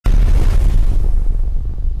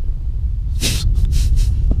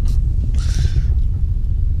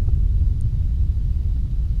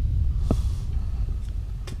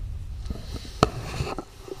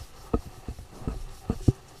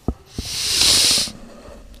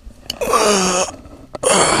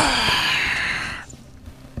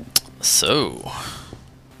So,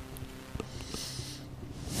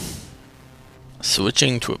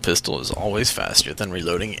 switching to a pistol is always faster than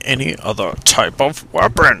reloading any other type of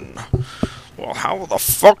weapon. Well, how the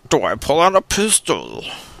fuck do I pull out a pistol?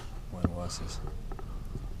 When was this?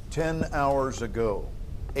 10 hours ago.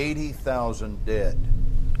 80,000 dead.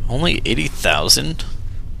 Only 80,000?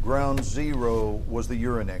 Ground zero was the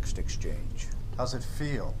Urinext exchange. How's it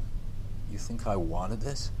feel? You think I wanted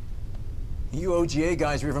this? You OGA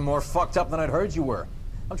guys are even more fucked up than I'd heard you were.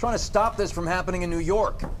 I'm trying to stop this from happening in New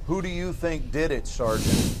York. Who do you think did it,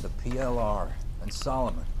 Sergeant? The PLR and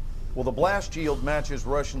Solomon. Well, the blast yield matches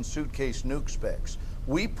Russian suitcase nuke specs.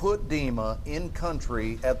 We put Dima in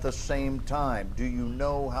country at the same time. Do you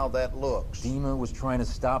know how that looks? Dima was trying to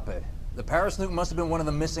stop it. The Paris nuke must have been one of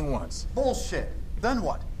the missing ones. Bullshit. Then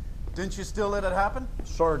what? Didn't you still let it happen?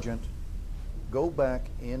 Sergeant, go back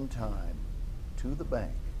in time to the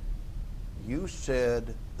bank. You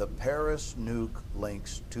said the Paris nuke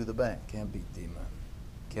links to the bank. Can't be Dima.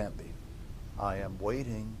 Can't be. I am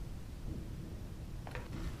waiting.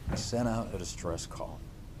 I sent out a distress call.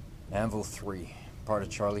 Anvil 3, part of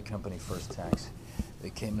Charlie Company First Tax. They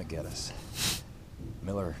came to get us.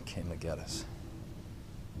 Miller came to get us.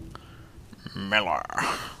 Miller.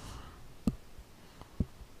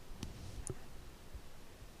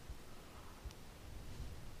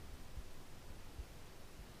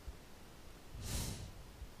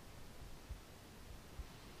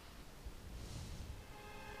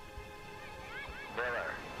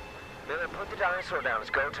 Miller, put the dinosaur down. It's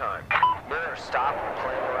go time. Miller, stop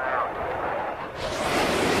playing around.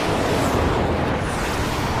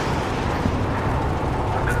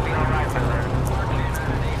 I'm gonna be alright, Miller.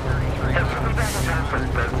 Hey, put me back in time for his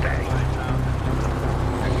birthday.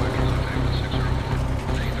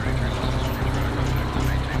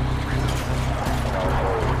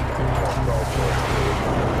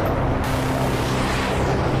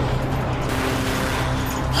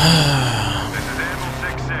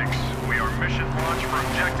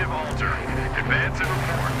 Advance and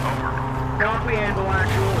report. Over. Copy, Anvil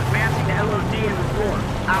Actual. Advancing to LOD and report.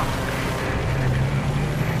 Out.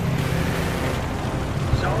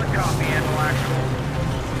 Solid copy, Anvil Actual.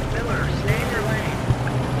 Miller, stay in your lane.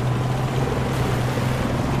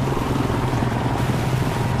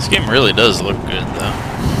 This game really does look good, though.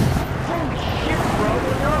 Holy shit, bro.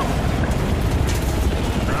 No.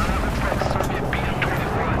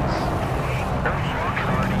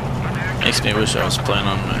 Makes me wish I was playing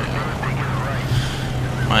on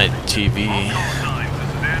my TV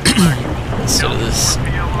instead of this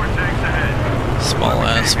small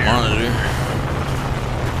ass monitor.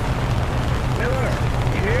 Miller,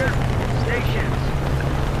 you here? Stations.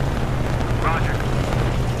 Roger.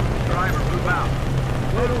 Driver, move out.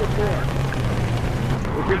 Go to report.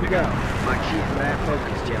 We're good to go. My chief of that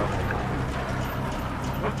focus, Joe.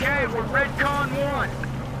 Okay, we're Redcon 1.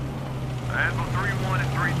 Anvil 3-1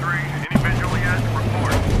 and 3-3. Any visual yet?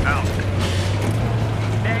 Report. Out.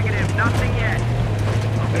 Negative, nothing yet.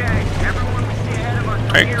 Okay, everyone we see ahead of us.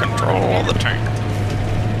 Take control of the tank.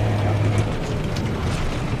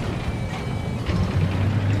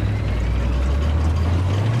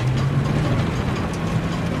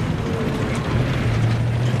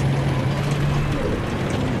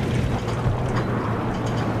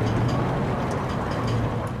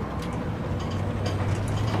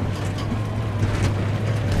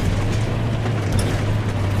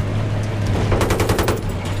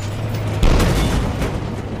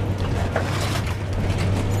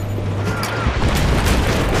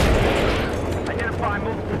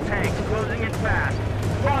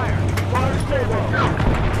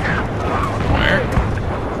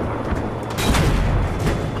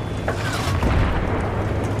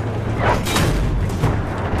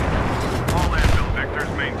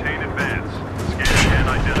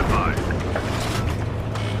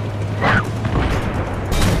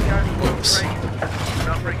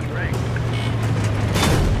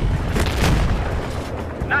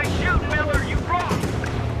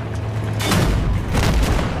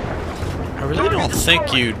 I really don't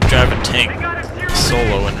think you drive a tank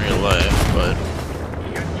solo in real life, but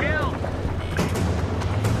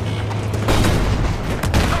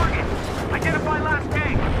Identify last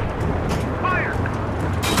tank. Fire.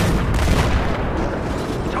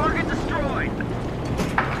 Target destroyed.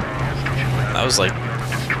 that was like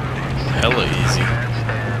hella easy.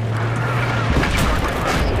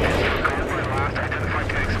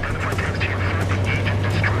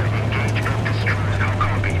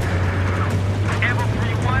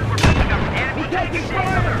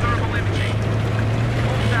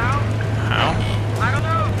 How? I don't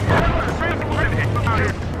know.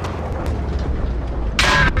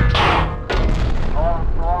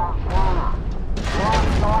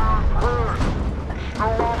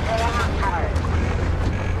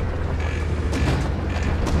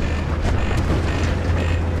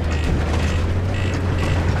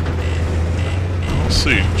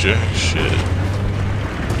 See jack shit.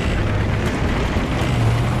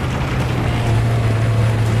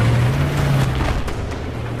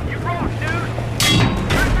 You broke, dude!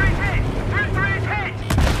 3-3's hit! 3-3's hit!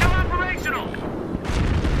 Still operational!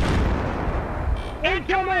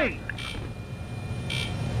 Incoming!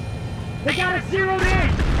 They got us zeroed in!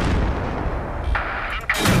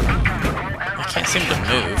 I can't seem to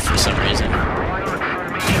move for some reason.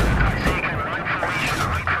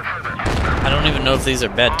 I don't even know if these are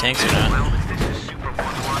bad tanks or not.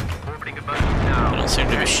 They don't seem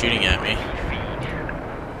to be shooting at me.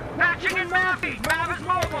 Patching and Mappy! Mav is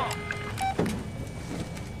mobile!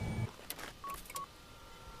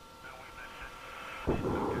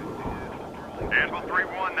 Anvil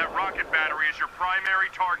 3-1, that rocket battery is your primary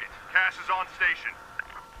target. Cass is on station.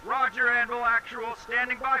 Roger, Anvil Actual.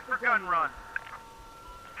 Standing by for gun run.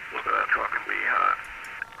 Look at that fucking beehive.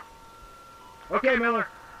 Okay, Miller.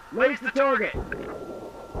 Lace the target. Anvil 3-1,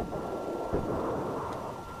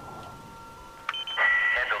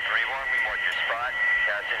 we mark your spot.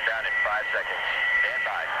 Cass inbound in 5 seconds. Stand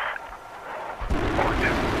by.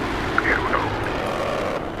 Here we go.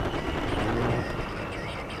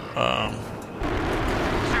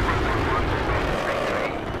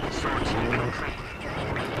 Source incomplete.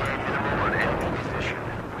 Plan minimal on enemy position.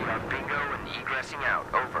 We have bingo and egressing out.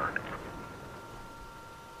 Over.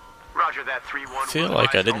 Roger that 3-1. I feel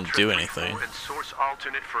like I didn't do anything. And source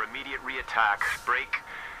alternate for immediate re-attack. Break.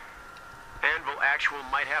 Anvil Actual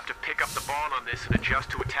might have to pick up the ball on this and adjust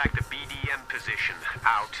to attack the BDM position.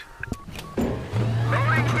 Out.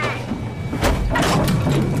 Loading key.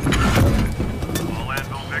 All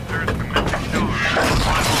Anvil Victors, commit to charge.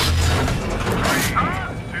 3,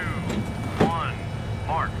 2, 1,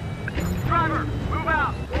 mark. Driver, move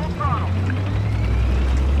out. Full throttle.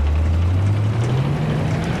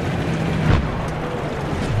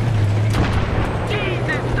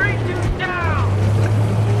 Jesus, 3-2's down.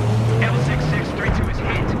 L66, 3-2 is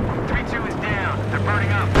hit. 3-2 is down. They're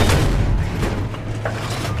burning up.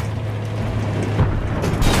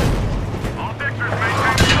 All Victors,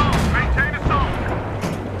 maintain assault. Maintain assault.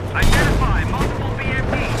 Identify multiple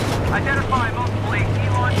BMPs. Identify multiple AT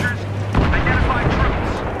launchers. Identify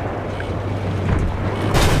troops.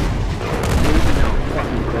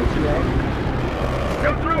 Fucking close you are. Go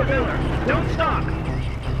through it, Miller. Don't stop.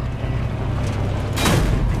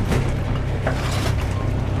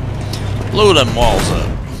 Blow them walls up.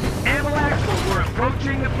 Anvil Actual, we're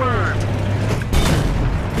approaching the firm.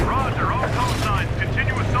 Roger, all call signs.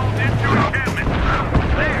 Continue assault into encampment.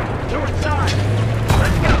 There, north side.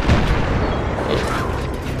 Let's go.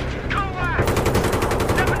 Coax!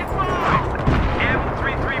 75! Anvil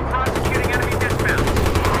 3-3 prosecuting enemy dismounts.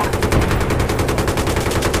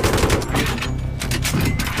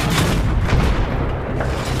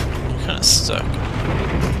 I'm kinda stuck.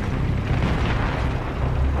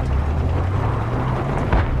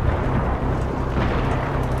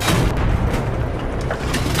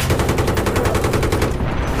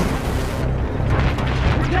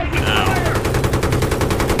 We're taking Ow. fire.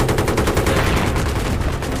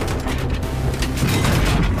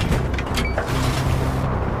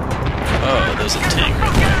 Oh, there's a tank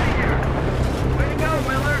right there. Way to go,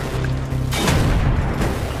 Miller.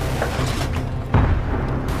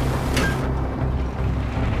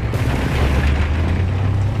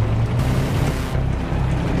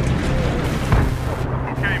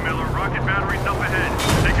 Okay, Miller, rocket batteries up ahead.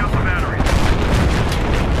 Take out the batteries.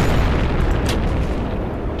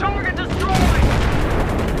 Target destroyed!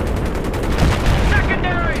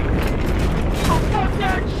 Secondary! Oh, fuck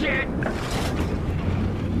that shit.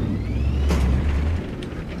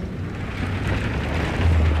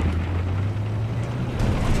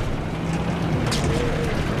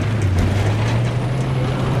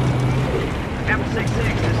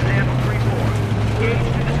 M66, this is Anvil 3-4. Engage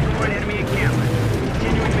to destroyed enemy encampment.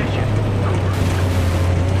 Continuing mission. Over.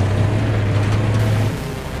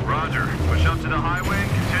 Roger. Push up to the highway and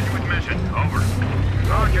continue with mission. Over.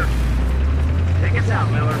 Roger. Take us out,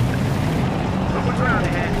 Miller. Open ground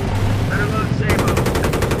ahead. Better load Sabo.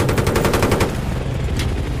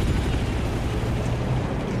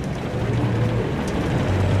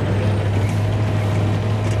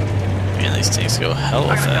 Man, these tanks go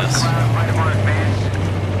hella fast. Right of our advance.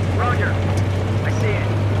 Roger. I see it.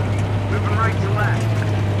 Moving right to left.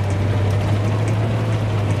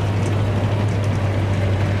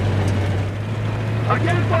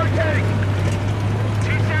 Identify tank.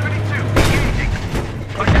 T-72, engaging.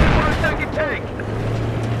 Identify second tank.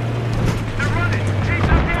 They're running. T-2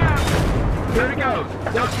 down. There it goes.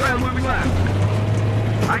 Delta trail moving left.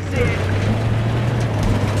 I see it.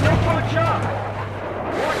 Don't punch up.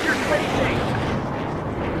 Watch your spacing.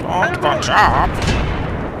 on the job.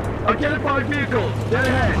 Identified vehicles, dead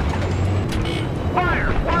ahead.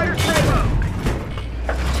 Fire! Fire, Sabo!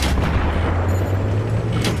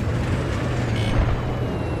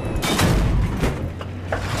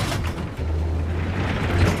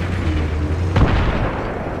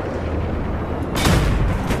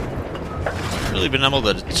 Really been able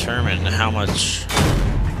to determine how much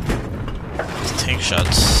these tank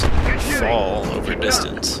shots fall over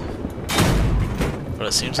distance, but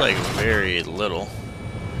it seems like very little.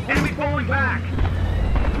 Enemy falling back!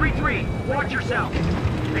 3-3, watch yourself!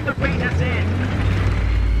 They could bait us in!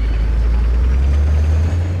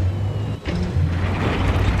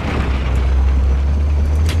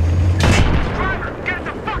 Driver, get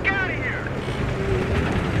the fuck out of here!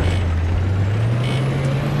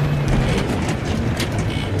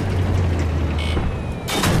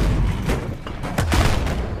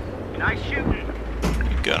 Nice shooting!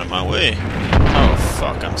 Get out of my way. Oh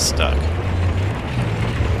fuck, I'm stuck.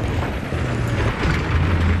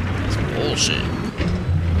 It's bullshit.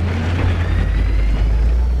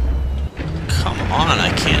 Come on,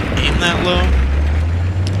 I can't aim that low.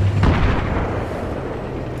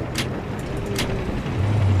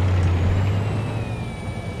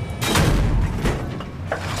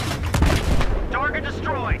 Target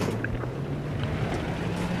destroyed!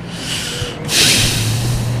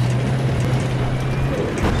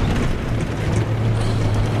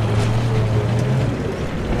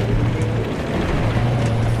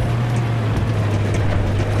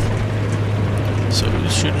 So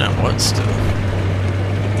who's shooting at what still?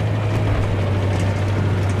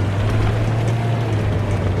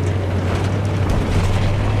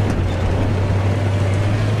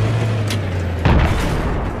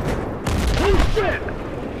 Oh shit!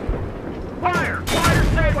 Fire! Fire,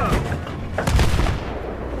 Sabo!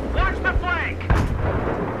 Watch the flank!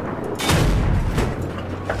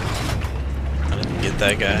 I didn't get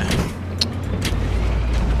that guy.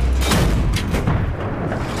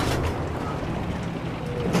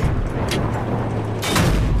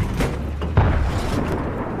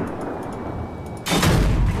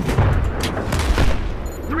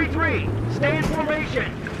 3-3, stay in formation!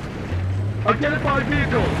 Identified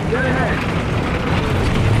vehicles, dead ahead!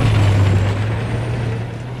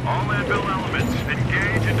 All Anvil elements,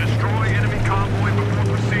 engage and destroy enemy convoy before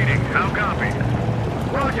proceeding. How copy?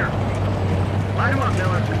 Roger! Light him up,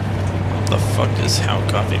 Miller. What the fuck does how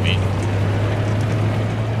copy mean?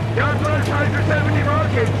 Guns on Tiger 70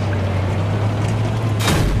 rockets!